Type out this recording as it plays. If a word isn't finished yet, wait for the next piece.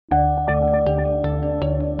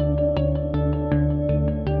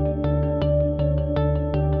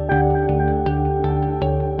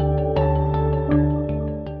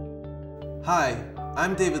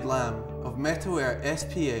I'm David Lamb of Metaware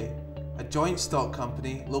SPA, a joint stock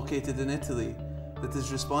company located in Italy that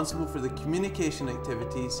is responsible for the communication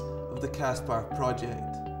activities of the CASPAR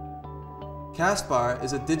project. CASPAR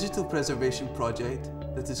is a digital preservation project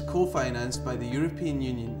that is co-financed by the European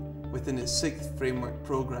Union within its 6th Framework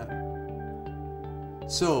Programme.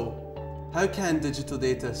 So, how can digital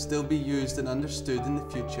data still be used and understood in the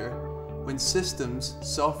future when systems,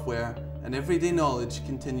 software and everyday knowledge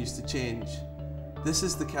continues to change? This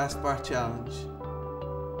is the CASPAR Challenge.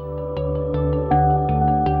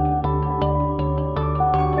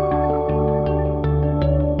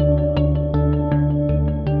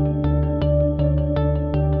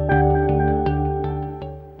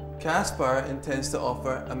 CASPAR intends to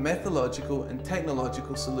offer a methodological and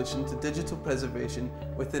technological solution to digital preservation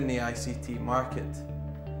within the ICT market.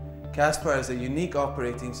 CASPAR is a unique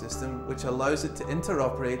operating system which allows it to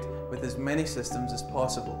interoperate with as many systems as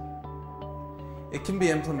possible. It can be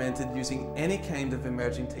implemented using any kind of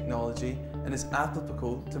emerging technology and is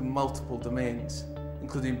applicable to multiple domains,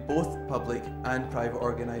 including both public and private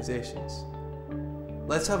organisations.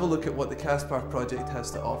 Let's have a look at what the CASPAR project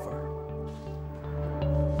has to offer.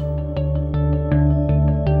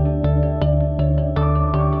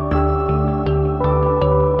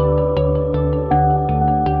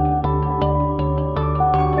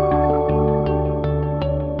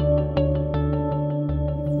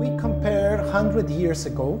 We compare 100 years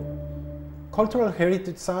ago, cultural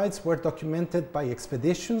heritage sites were documented by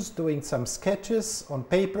expeditions doing some sketches on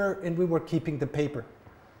paper, and we were keeping the paper.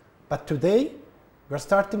 But today, we're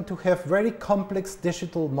starting to have very complex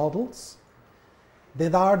digital models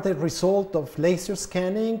that are the result of laser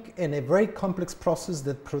scanning and a very complex process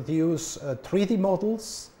that produce 3D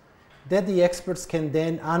models that the experts can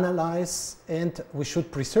then analyze, and we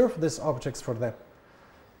should preserve these objects for them.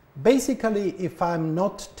 Basically, if I'm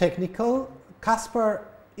not technical, CASPAR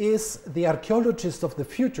is the archaeologist of the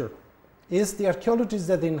future, is the archaeologist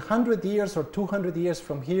that in 100 years or 200 years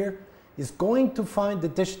from here is going to find the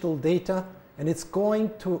digital data, and it's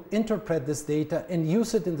going to interpret this data and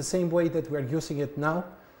use it in the same way that we're using it now,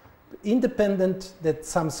 independent that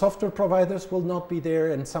some software providers will not be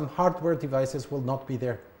there and some hardware devices will not be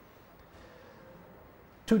there.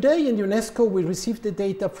 Today in UNESCO we receive the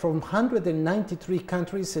data from 193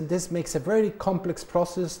 countries, and this makes a very complex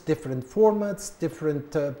process, different formats,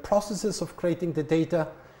 different processes of creating the data,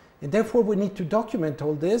 and therefore we need to document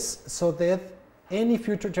all this so that any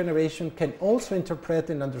future generation can also interpret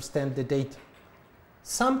and understand the data.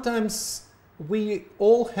 Sometimes we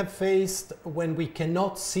all have faced when we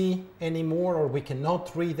cannot see anymore or we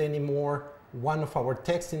cannot read anymore one of our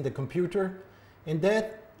texts in the computer, and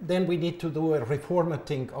then we need to do a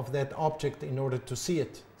reformatting of that object in order to see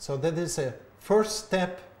it. So that is a first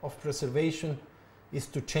step of preservation, is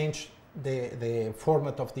to change the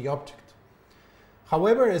format of the object.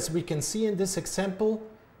 However, as we can see in this example,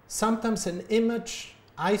 sometimes an image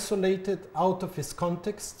isolated out of its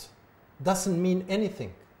context doesn't mean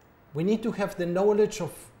anything. We need to have the knowledge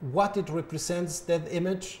of what it represents, that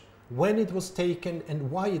image, when it was taken and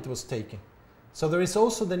why it was taken. So there is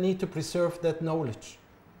also the need to preserve that knowledge.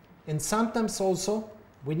 And sometimes also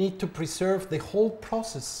we need to preserve the whole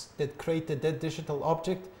process that created that digital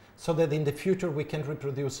object so that in the future we can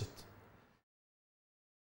reproduce it.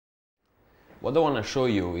 What I want to show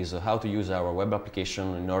you is how to use our web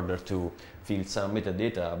application in order to fill some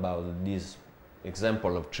metadata about this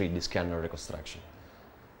example of 3D scanner reconstruction.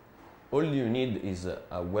 All you need is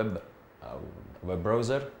a web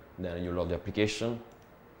browser, then you load the application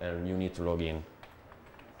and you need to log in.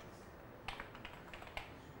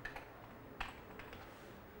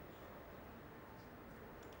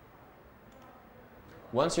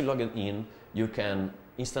 Once you log in, you can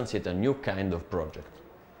instantiate a new kind of project.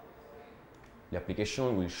 The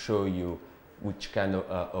application will show you which kind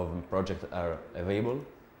of projects are available,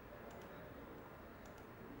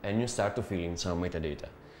 and you start to fill in some metadata.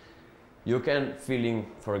 You can fill in,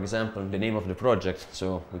 for example, the name of the project,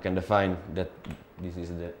 so we can define that this is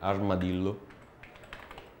the armadillo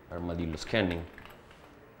scanning.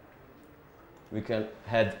 We can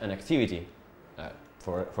add an activity.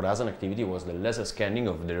 For us, an activity was the laser scanning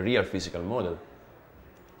of the real physical model.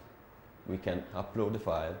 We can upload the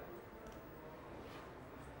file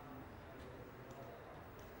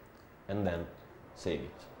and then save it.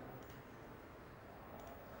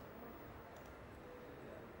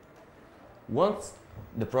 Once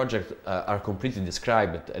the project are completely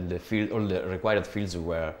described and all the required fields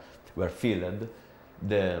were filled,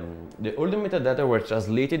 all the metadata were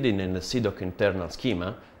translated in the CDOC internal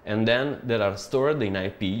schema, and then they are stored in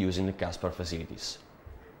IP using the CASPAR facilities.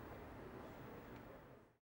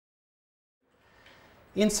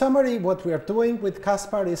 In summary, what we are doing with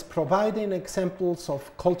CASPAR is providing examples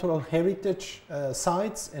of cultural heritage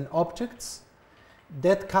sites and objects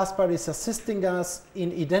that CASPAR is assisting us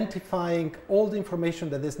in identifying all the information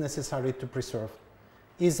that is necessary to preserve.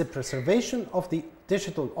 Is the preservation of the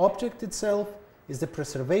digital object itself, is the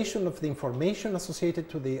preservation of the information associated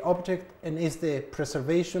to the object, and is the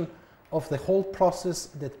preservation of the whole process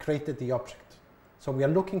that created the object. So we are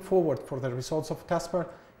looking forward for the results of CASPAR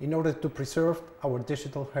in order to preserve our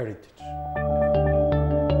digital heritage.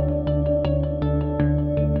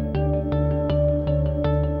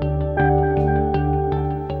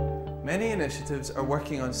 Many initiatives are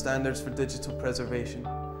working on standards for digital preservation,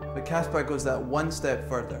 but CASPAR goes that one step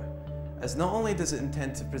further, as not only does it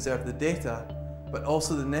intend to preserve the data, but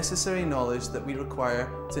also the necessary knowledge that we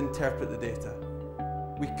require to interpret the data.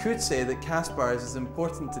 We could say that CASPAR is as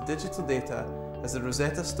important to digital data as the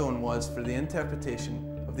Rosetta Stone was for the interpretation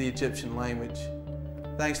of the Egyptian language.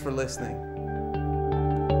 Thanks for listening.